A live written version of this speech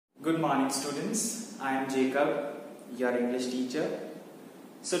Good morning students, I am Jacob, your English teacher.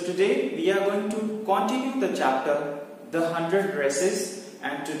 So today we are going to continue the chapter The 100 Dresses,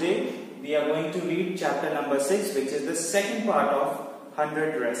 and today we are going to read chapter number 6, which is the second part of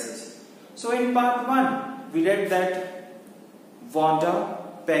 100 Dresses. So in part 1 we read that Wanda,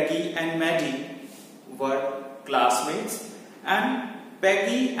 Peggy and Maddie were classmates, and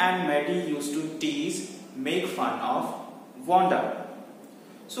Peggy and Maddie used to tease, make fun of Wanda.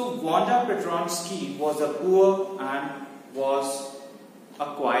 So Wanda Petronsky was a poor and was a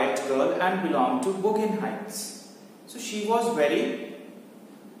quiet girl and belonged to Booking Heights. So she was very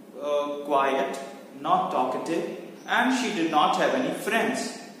quiet, not talkative, and she did not have any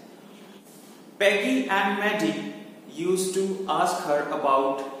friends. Peggy and Maddie used to ask her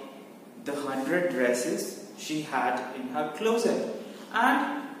about the 100 dresses she had in her closet,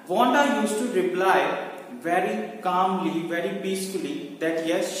 and Wanda used to reply very calmly, very peacefully that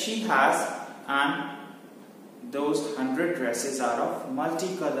yes, she has, and those 100 dresses are of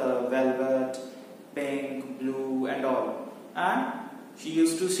multicolor, velvet, pink, blue and all. And she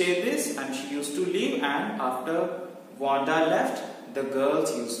used to say this and she used to leave, and after Wanda left, the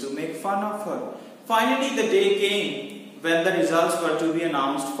girls used to make fun of her. Finally the day came when the results were to be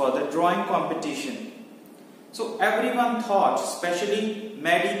announced for the drawing competition. So everyone thought, especially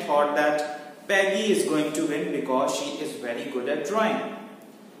Maddie thought, that Peggy is going to win because she is very good at drawing.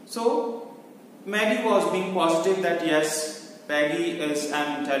 So Maddie was being positive that yes, Peggy is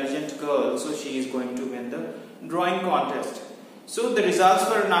an intelligent girl, so she is going to win the drawing contest. So the results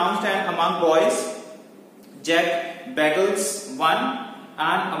were announced, and among boys, Jack Bagels won,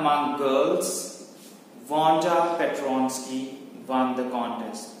 and among girls, Wanda Petronsky won the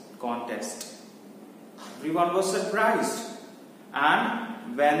contest. Everyone was surprised,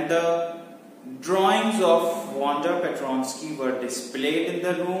 and when the drawings of Wanda Petronsky were displayed in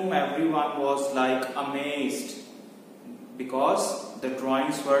the room, everyone was like amazed because the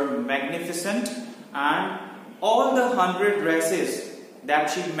drawings were magnificent, and all the 100 dresses that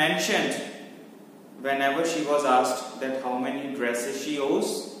she mentioned whenever she was asked that how many dresses she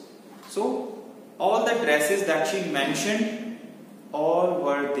owns. So all the dresses that she mentioned, all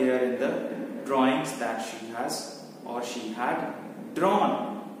were there in the drawings that she has or she had drawn.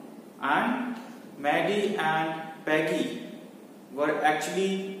 And Maddie and Peggy were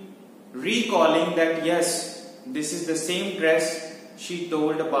actually recalling that yes, this is the same dress she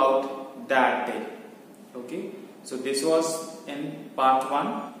told about that day. Okay, so this was in part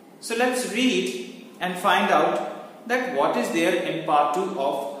 1. So let's read and find out that what is there in part 2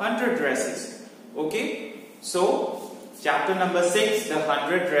 of 100 dresses. Okay, so chapter number 6, the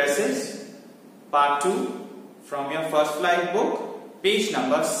 100 dresses, part 2, from your first flight book, page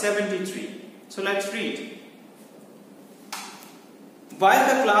number 73. So let's read. While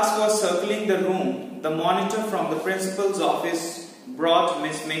the class was circling the room, the monitor from the principal's office brought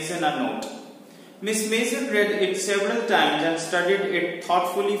Miss Mason a note. Miss Mason read it several times and studied it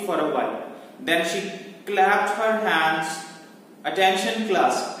thoughtfully for a while. Then she clapped her hands. Attention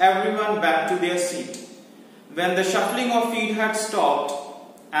class, everyone back to their seat. When the shuffling of feet had stopped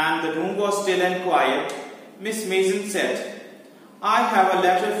and the room was still and quiet, Miss Mason said, I have a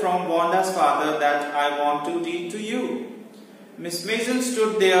letter from Wanda's father that I want to read to you. Miss Mason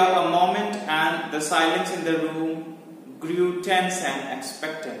stood there a moment, and the silence in the room grew tense and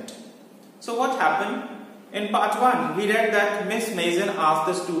expectant. So what happened? In part 1, we read that Miss Mason asked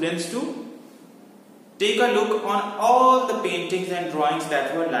the students to take a look on all the paintings and drawings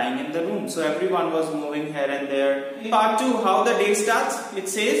that were lying in the room. So everyone was moving here and there. In part 2, how the day starts? It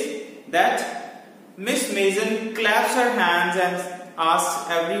says that Miss Mason claps her hands and asks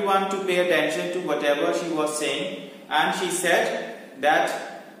everyone to pay attention to whatever she was saying, and she said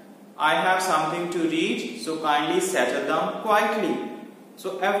that I have something to read, so kindly settle down quietly.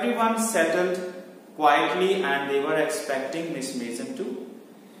 So everyone settled quietly, and they were expecting Miss Mason to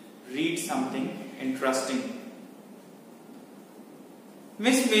read something interesting.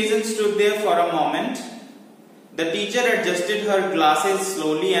 Miss Mason stood there for a moment. The teacher adjusted her glasses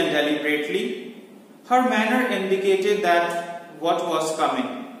slowly and deliberately. Her manner indicated that what was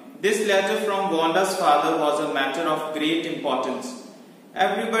coming. This letter from Wanda's father was a matter of great importance.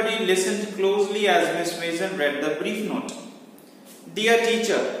 Everybody listened closely as Miss Mason read the brief note. Dear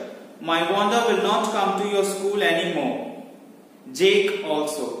teacher, my Wanda will not come to your school anymore. Jake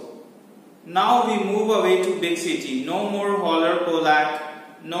also. Now we move away to big city. No more holler Polak.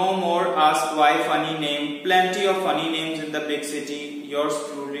 No more ask why funny name. Plenty of funny names in the big city. Yours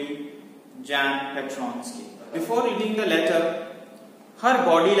truly, Jan Petronsky. Before reading the letter, her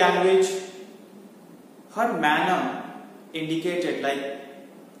body language, her manner indicated like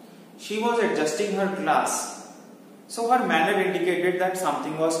she was adjusting her glass. So her manner indicated that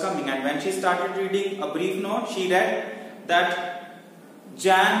something was coming, and when she started reading a brief note, she read that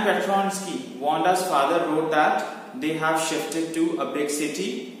Jan Petronsky, Wanda's father, wrote that they have shifted to a big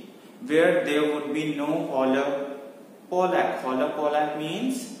city where there would be no holler Polak. Holler Polak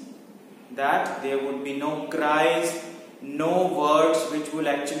means that there would be no cries, no words which will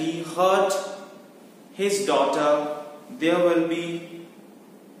actually hurt his daughter. There will be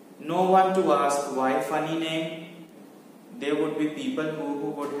no one to ask why funny name. There would be people who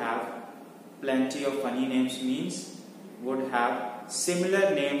would have plenty of funny names, means would have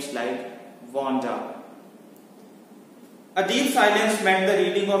similar names like Wanda. A deep silence met the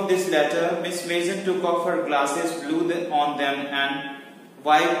reading of this letter. Miss Mason took off her glasses, blew on them and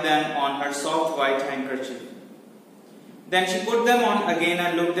wiped them on her soft white handkerchief. Then she put them on again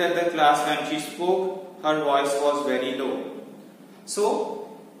and looked at the class. When she spoke, her voice was very low.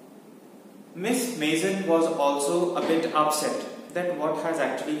 So, Miss Mason was also a bit upset that what has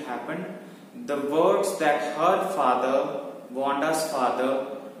actually happened. The words that her father, Wanda's father,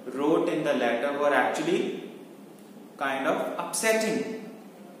 wrote in the letter were actually kind of upsetting.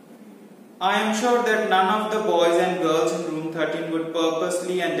 I am sure that none of the boys and girls in room 13 would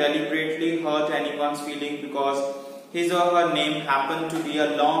purposely and deliberately hurt anyone's feeling because his or her name happened to be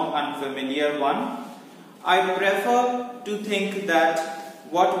a long unfamiliar one. I prefer to think that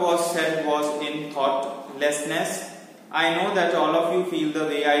what was said was in thoughtlessness. I know that all of you feel the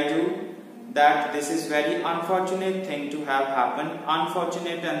way I do, that this is very unfortunate thing to have happened,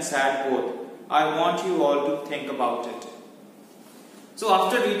 unfortunate and sad both. I want you all to think about it. So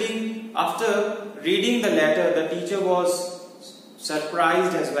after reading the letter, the teacher was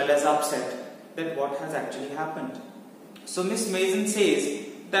surprised as well as upset that what has actually happened. So Miss Mason says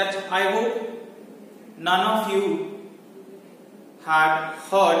that I hope none of you had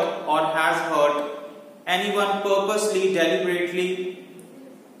hurt or has hurt anyone purposely, deliberately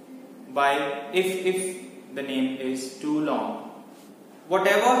by if the name is too long.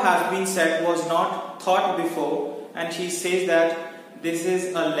 Whatever has been said was not thought before, and she says that this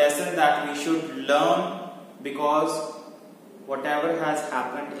is a lesson that we should learn because whatever has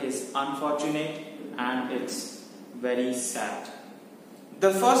happened is unfortunate and it's very sad.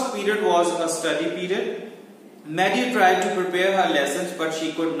 The first period was a study period. Maddie tried to prepare her lessons, but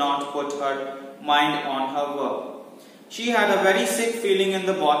she could not put her mind on her work. She had a very sick feeling in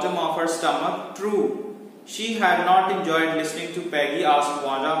the bottom of her stomach. True, she had not enjoyed listening to Peggy ask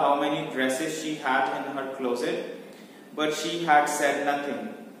Wanda how many dresses she had in her closet, but she had said nothing.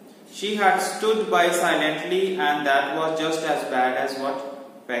 She had stood by silently, and that was just as bad as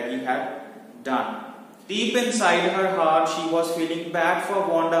what Peggy had done. Deep inside her heart, she was feeling bad for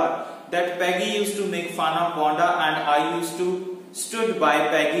Wanda, that Peggy used to make fun of Wanda and I used to stood by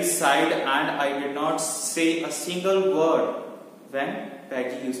Peggy's side and I did not say a single word when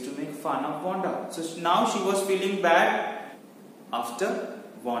Peggy used to make fun of Wanda. So now she was feeling bad after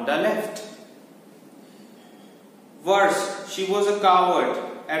Wanda left. Worse, she was a coward.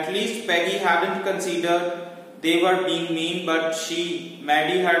 At least Peggy hadn't considered they were being mean, but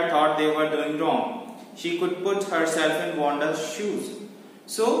Maddie had thought they were doing wrong. She could put herself in Wanda's shoes.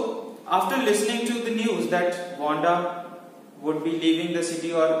 So, after listening to the news that Wanda would be leaving the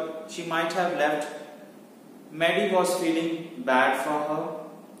city or she might have left, Maddie was feeling bad for her.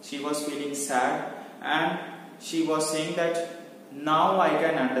 She was feeling sad and she was saying that now I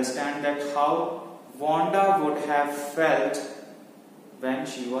can understand that how Wanda would have felt when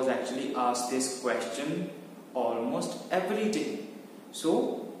she was actually asked this question almost every day.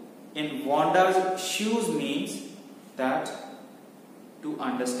 So, in Wanda's shoes means that to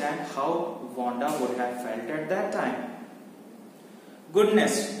understand how Wanda would have felt at that time.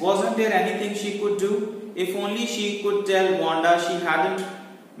 Goodness, wasn't there anything she could do? If only she could tell Wanda she hadn't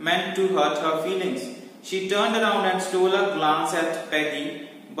meant to hurt her feelings. She turned around and stole a glance at Peggy,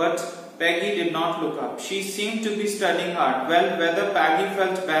 but Peggy did not look up. She seemed to be studying hard. Well, whether Peggy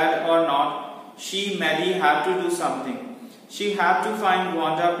felt bad or not, Maddie, had to do something. She had to find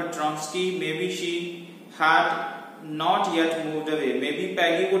Wanda Petronsky. Maybe she had not yet moved away. Maybe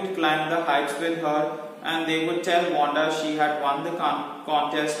Peggy would climb the heights with her and they would tell Wanda she had won the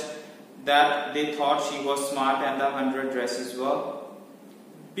contest, that they thought she was smart and the 100 dresses were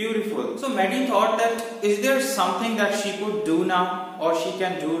beautiful. So Maddie thought that is there something that she could do now or she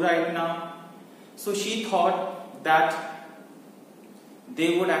can do right now? So she thought that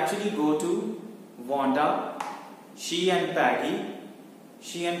they would actually go to Wanda. She and Peggy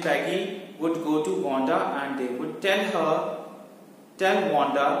would go to Wanda and they would tell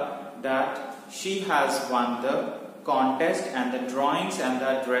Wanda that she has won the contest, and the drawings and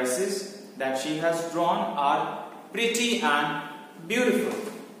the dresses that she has drawn are pretty and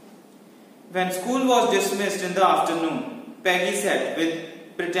beautiful. When school was dismissed in the afternoon, Peggy said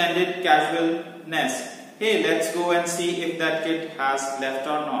with pretended casualness, "Hey, let's go and see if that kid has left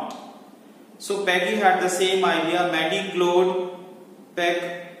or not." So Peggy had the same idea. Maddie glowed. Peg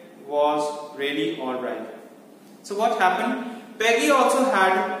was really alright. So what happened? Peggy also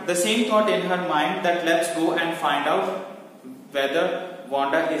had the same thought in her mind that let's go and find out whether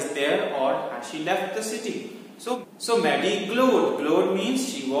Wanda is there or has she left the city. So Maddie glowed. Glowed means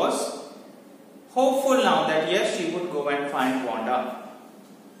she was hopeful now that yes, she would go and find Wanda.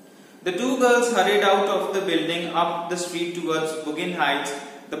 The two girls hurried out of the building up the street towards Bugin Heights,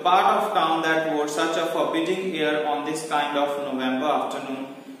 the part of town that wore such a forbidding air on this kind of November afternoon,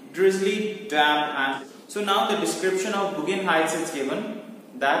 drizzly, damp, and so now the description of Bugin Heights is given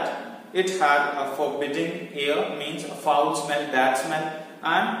that it had a forbidding air, means a foul smell, bad smell,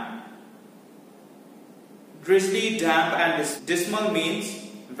 and drizzly, damp, and dismal means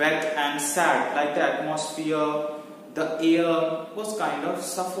wet and sad, like the atmosphere, the air was kind of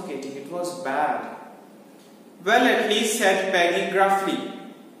suffocating, it was bad. Well, at least, said Peggy gruffly.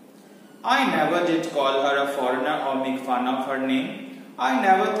 I never did call her a foreigner or make fun of her name. I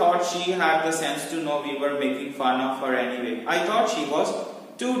never thought she had the sense to know we were making fun of her anyway. I thought she was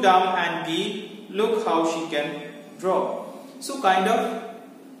too dumb and gee, look how she can draw. So kind of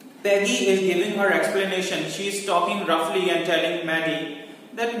Peggy is giving her explanation. She is talking roughly and telling Maddie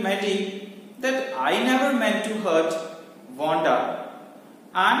that I never meant to hurt Wanda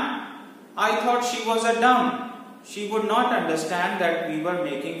and I thought she was a dumb. She would not understand that we were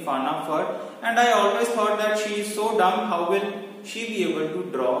making fun of her, and I always thought that she is so dumb, how will she be able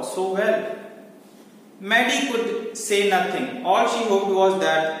to draw so well? Maddie could say nothing. All she hoped was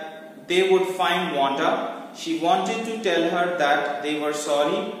that they would find Wanda. She wanted to tell her that they were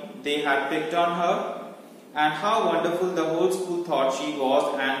sorry they had picked on her and how wonderful the whole school thought she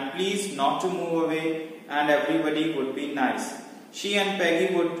was, and please not to move away and everybody would be nice. She and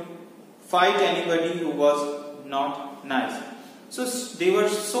Peggy would fight anybody who was not nice. So they were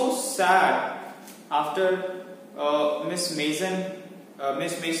so sad after Miss Mason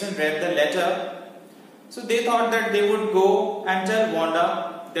read the letter. So they thought that they would go and tell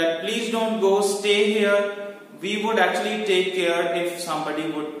Wanda that please don't go, stay here. We would actually take care if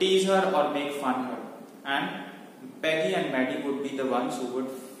somebody would tease her or make fun of her. And Peggy and Maddie would be the ones who would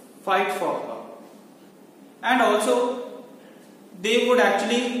fight for her. And also they would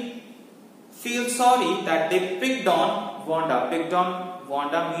actually feel sorry that they picked on Wanda. Picked on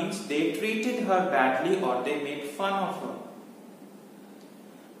Wanda means they treated her badly or they made fun of her.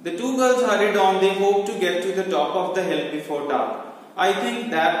 The two girls hurried on. They hoped to get to the top of the hill before dark. I think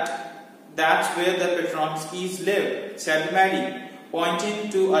that's where the Petronskis live, said Maddie,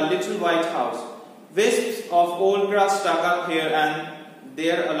 pointing to a little white house. Wisps of old grass stuck up here and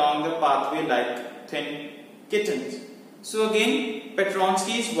there along the pathway like thin kittens. So again,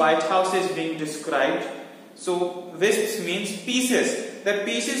 Petronski's White House is being described. So wisps means pieces. The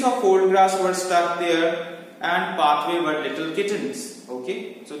pieces of old grass were stuck there and pathway were little kittens.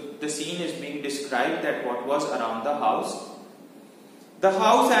 Okay, so the scene is being described that what was around the house. The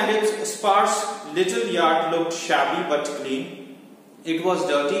house and its sparse little yard looked shabby but clean. It was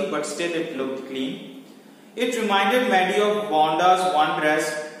dirty but still it looked clean. It reminded Maddie of Wanda's one dress,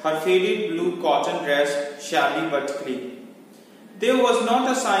 her faded blue cotton dress, shabby but clean. There was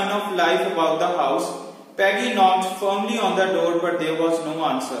not a sign of life about the house. Peggy knocked firmly on the door, but there was no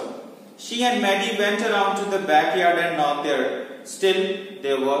answer. She and Maddie went around to the backyard and knocked there. Still,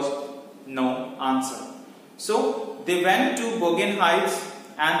 there was no answer. So, they went to Bugin Heights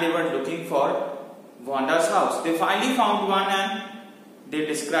and they were looking for Wanda's house. They finally found one and they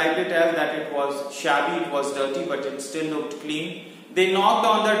described it as that it was shabby, it was dirty, but it still looked clean. They knocked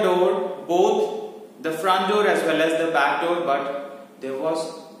on the door, both the front door as well as the back door, but there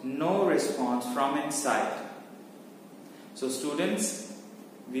was no response from inside. So students,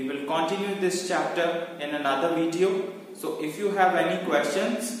 we will continue this chapter in another video. So if you have any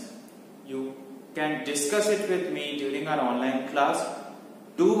questions, you can discuss it with me during our online class.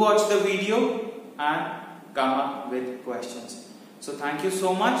 Do watch the video and come up with questions. So thank you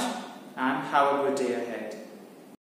so much and have a good day ahead.